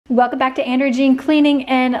Welcome back to Andrea Jean Cleaning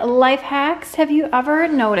and Life Hacks. Have you ever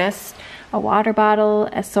noticed a water bottle,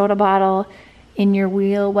 a soda bottle in your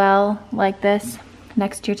wheel well like this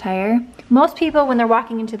next to your tire? Most people, when they're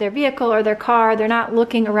walking into their vehicle or their car, they're not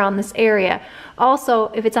looking around this area. Also,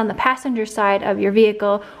 if it's on the passenger side of your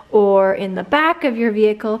vehicle or in the back of your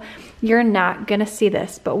vehicle, you're not gonna see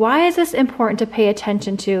this. But why is this important to pay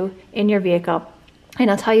attention to in your vehicle? And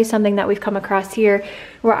I'll tell you something that we've come across here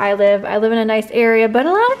where I live. I live in a nice area, but a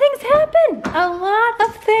lot of things happen. A lot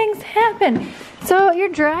of things happen. So you're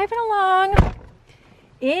driving along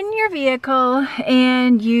in your vehicle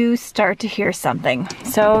and you start to hear something.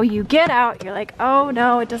 So you get out, you're like, oh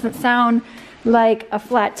no, it doesn't sound like a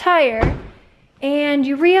flat tire. And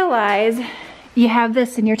you realize you have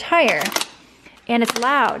this in your tire and it's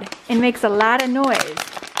loud and makes a lot of noise.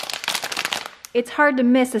 It's hard to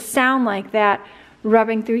miss a sound like that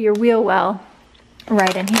rubbing through your wheel well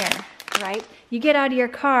right in here, right? You get out of your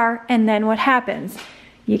car and then what happens?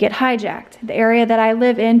 You get hijacked. The area that I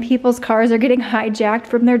live in, people's cars are getting hijacked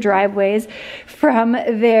from their driveways, from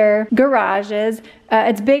their garages.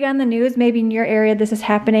 It's big on the news. Maybe in your area this is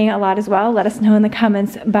happening a lot as well. Let us know in the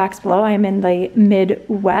comments box below. I am in the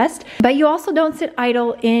Midwest. But you also don't sit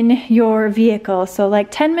idle in your vehicle. So like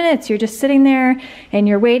 10 minutes, you're just sitting there and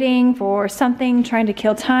you're waiting for something, trying to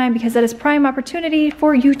kill time, because that is prime opportunity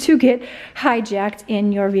for you to get hijacked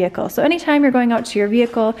in your vehicle. So anytime you're going out to your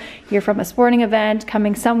vehicle, you're from a sporting event,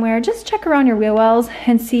 coming somewhere, just check around your wheel wells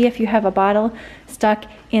and see if you have a bottle stuck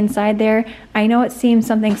inside there. I know it seems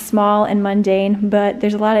something small and mundane, but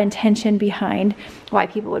there's a lot of intention behind why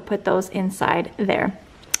people would put those inside there.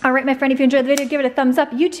 All right, my friend, if you enjoyed the video, give it a thumbs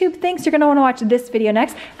up. YouTube thinks you're gonna wanna watch this video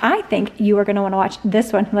next. I think you are gonna wanna watch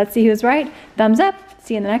this one. Let's see who's right. Thumbs up.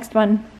 See you in the next one.